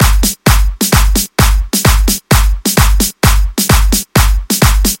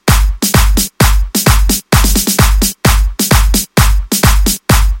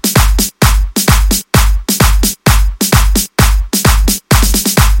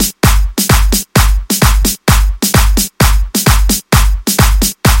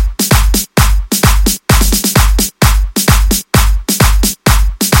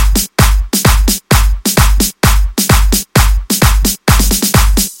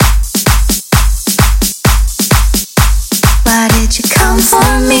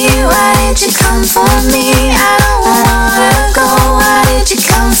you come for me? I don't wanna go. Why did you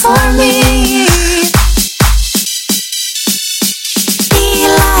come for me? Be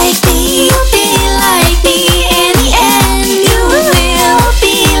like me, be like me. In the end, you will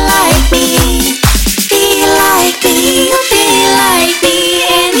be like me. Be like me, be like me.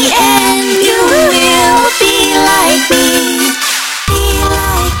 In the end, you will be like me. Be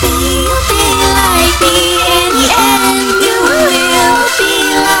like me, be like me. In the end, you will be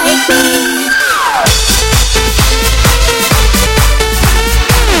like me.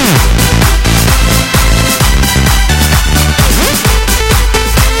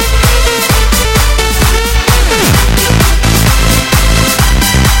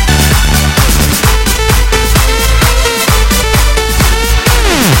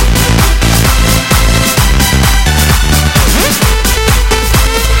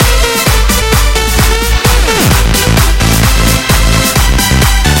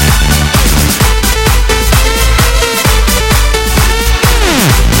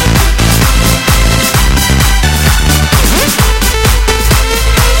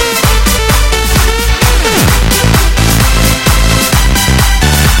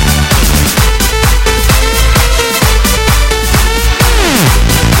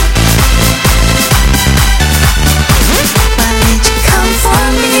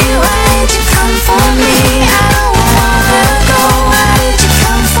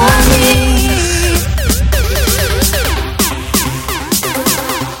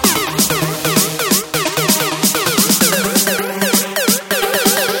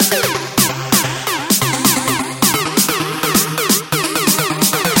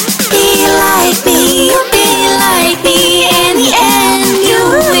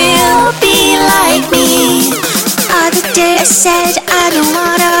 I said I don't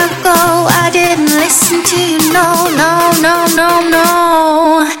wanna go. I didn't listen to you. No, no, no, no,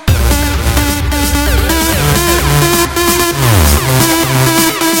 no.